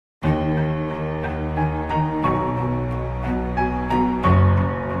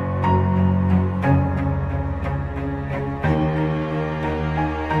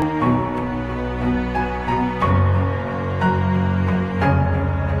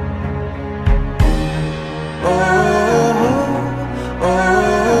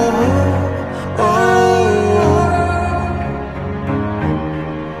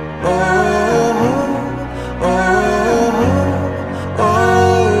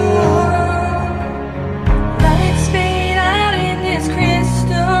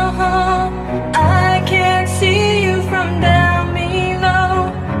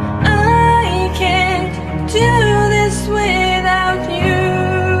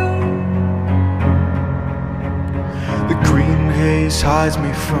haze hides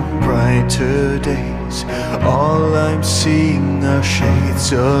me from brighter days. All I'm seeing are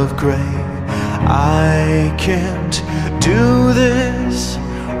shades of gray. I can't do this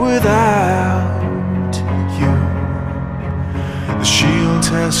without you. The shield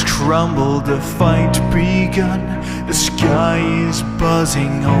has crumbled, the fight begun. The sky is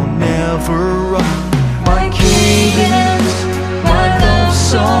buzzing, I'll never run. My cadence, my love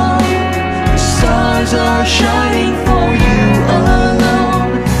song. The stars are shining for you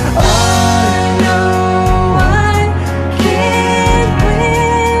alone. I know I can't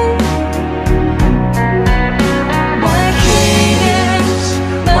win. My cadence,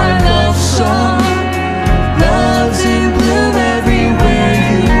 my love song. Love's in bloom everywhere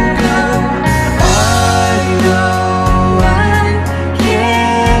you go. I know I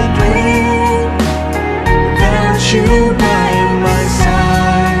can't win without you by my side.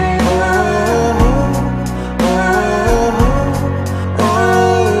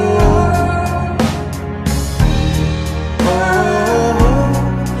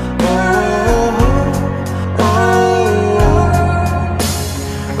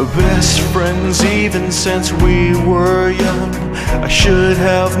 Best friends even since we were young. I should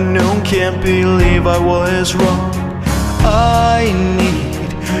have known, can't believe I was wrong. I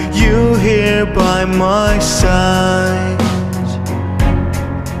need you here by my side.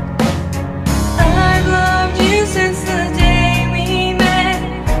 I've loved you since the day we met.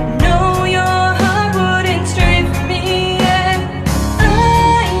 Know your heart wouldn't stray from me yet.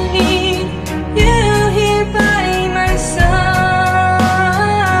 I need you here by my side.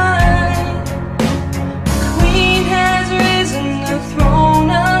 Queen has risen, the throne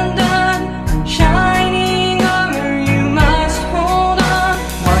undone. Shining armor, you must hold on.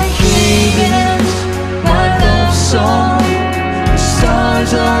 My cadence, my love song. The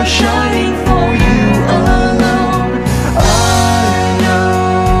stars are shining for you alone. I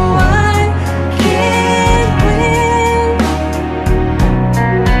know I can't win.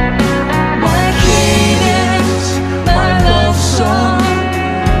 my cadence, my love song.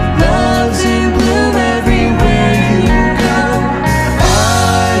 Love's in bloom everywhere you go.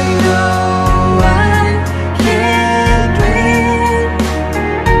 I know I can't win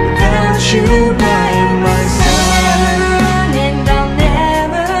without you by my side. Run and I'll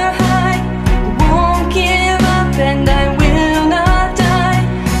never hide. I won't give up and I will not die.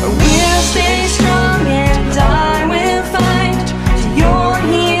 I will stay strong and I will fight till you're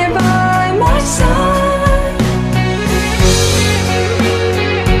here by my side.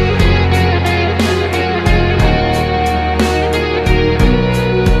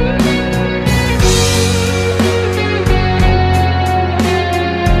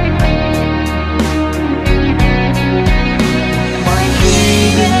 My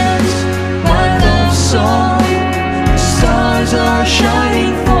cadence, my love song. The stars are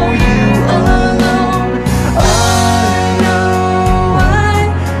shining for you alone. I know I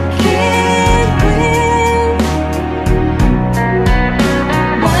can't win.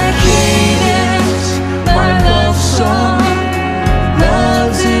 My cadence, my love song.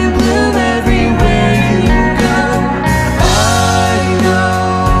 Love's in bloom everywhere you go. I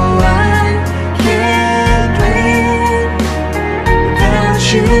know I can't win without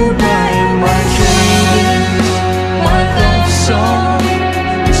you by